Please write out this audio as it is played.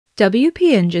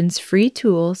WP Engine's free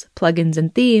tools, plugins,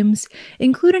 and themes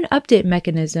include an update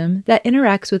mechanism that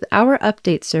interacts with our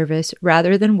update service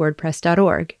rather than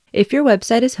WordPress.org. If your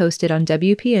website is hosted on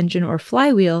WP Engine or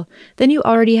Flywheel, then you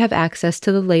already have access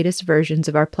to the latest versions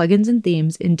of our plugins and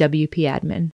themes in WP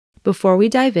Admin. Before we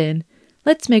dive in,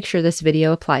 let's make sure this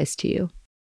video applies to you.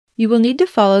 You will need to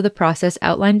follow the process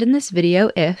outlined in this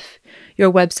video if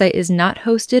your website is not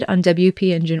hosted on WP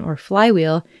Engine or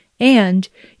Flywheel, and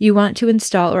you want to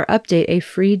install or update a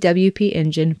free WP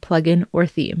Engine plugin or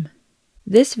theme.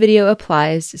 This video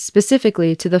applies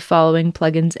specifically to the following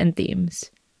plugins and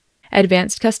themes: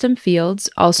 Advanced Custom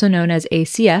Fields, also known as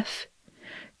ACF,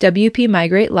 WP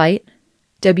Migrate Lite,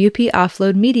 WP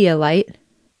Offload Media Lite,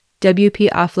 WP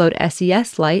Offload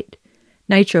SES Lite,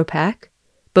 Nitro Pack,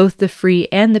 both the free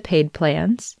and the paid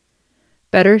plans,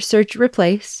 Better Search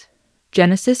Replace,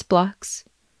 Genesis Blocks,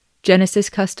 Genesis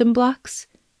Custom Blocks,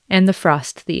 and the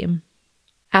Frost theme.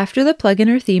 After the plugin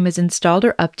or theme is installed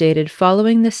or updated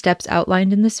following the steps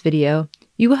outlined in this video,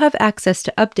 you will have access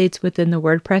to updates within the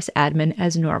WordPress admin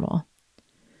as normal.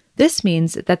 This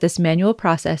means that this manual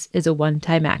process is a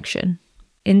one-time action.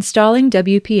 Installing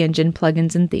WP Engine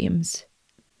plugins and themes.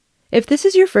 If this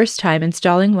is your first time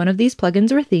installing one of these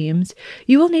plugins or themes,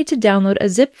 you will need to download a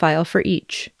zip file for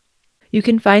each. You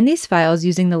can find these files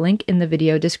using the link in the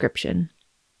video description.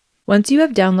 Once you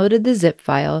have downloaded the zip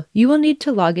file, you will need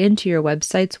to log into your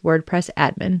website's WordPress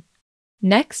admin.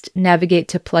 Next, navigate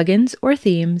to Plugins or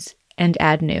Themes and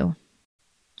Add New.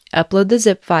 Upload the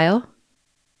zip file.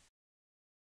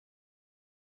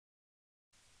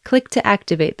 Click to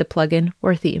activate the plugin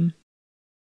or theme.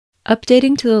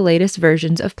 Updating to the latest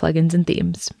versions of plugins and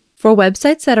themes. For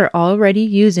websites that are already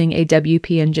using a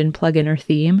WP Engine plugin or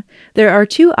theme, there are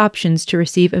two options to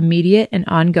receive immediate and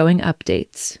ongoing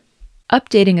updates.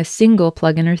 Updating a single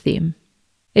plugin or theme.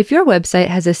 If your website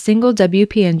has a single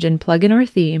WP Engine plugin or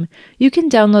theme, you can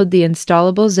download the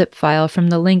installable zip file from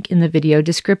the link in the video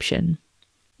description.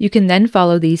 You can then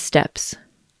follow these steps.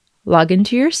 Log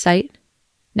into your site,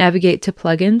 navigate to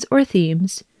Plugins or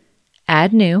Themes,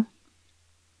 Add New,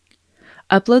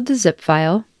 upload the zip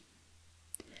file.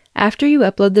 After you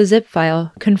upload the zip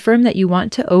file, confirm that you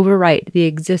want to overwrite the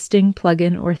existing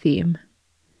plugin or theme.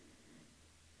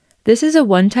 This is a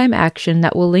one-time action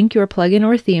that will link your plugin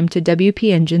or theme to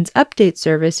WP Engine's update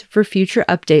service for future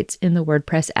updates in the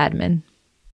WordPress admin.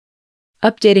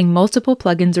 Updating multiple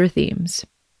plugins or themes.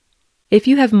 If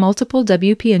you have multiple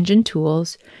WP Engine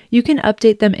tools, you can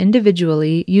update them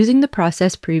individually using the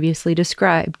process previously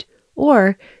described,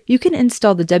 or you can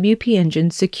install the WP Engine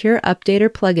Secure Updater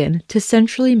plugin to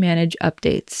centrally manage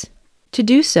updates. To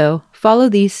do so, follow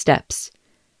these steps.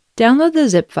 Download the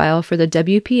zip file for the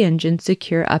WP Engine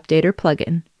Secure Updater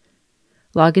plugin.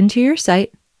 Log into your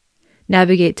site,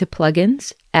 navigate to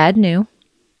Plugins, Add New,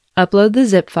 upload the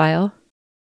zip file,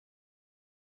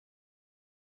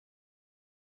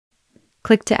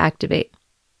 click to activate.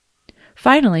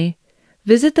 Finally,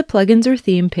 visit the Plugins or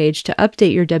Theme page to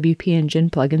update your WP Engine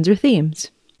plugins or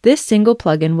themes. This single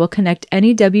plugin will connect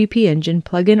any WP Engine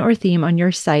plugin or theme on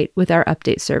your site with our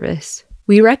update service.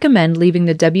 We recommend leaving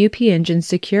the WP Engine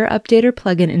Secure Updater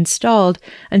plugin installed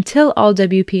until all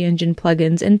WP Engine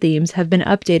plugins and themes have been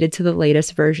updated to the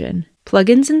latest version.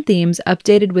 Plugins and themes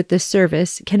updated with this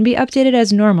service can be updated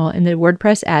as normal in the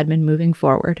WordPress admin moving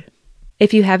forward.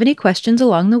 If you have any questions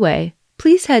along the way,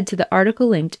 please head to the article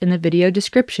linked in the video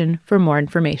description for more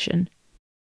information.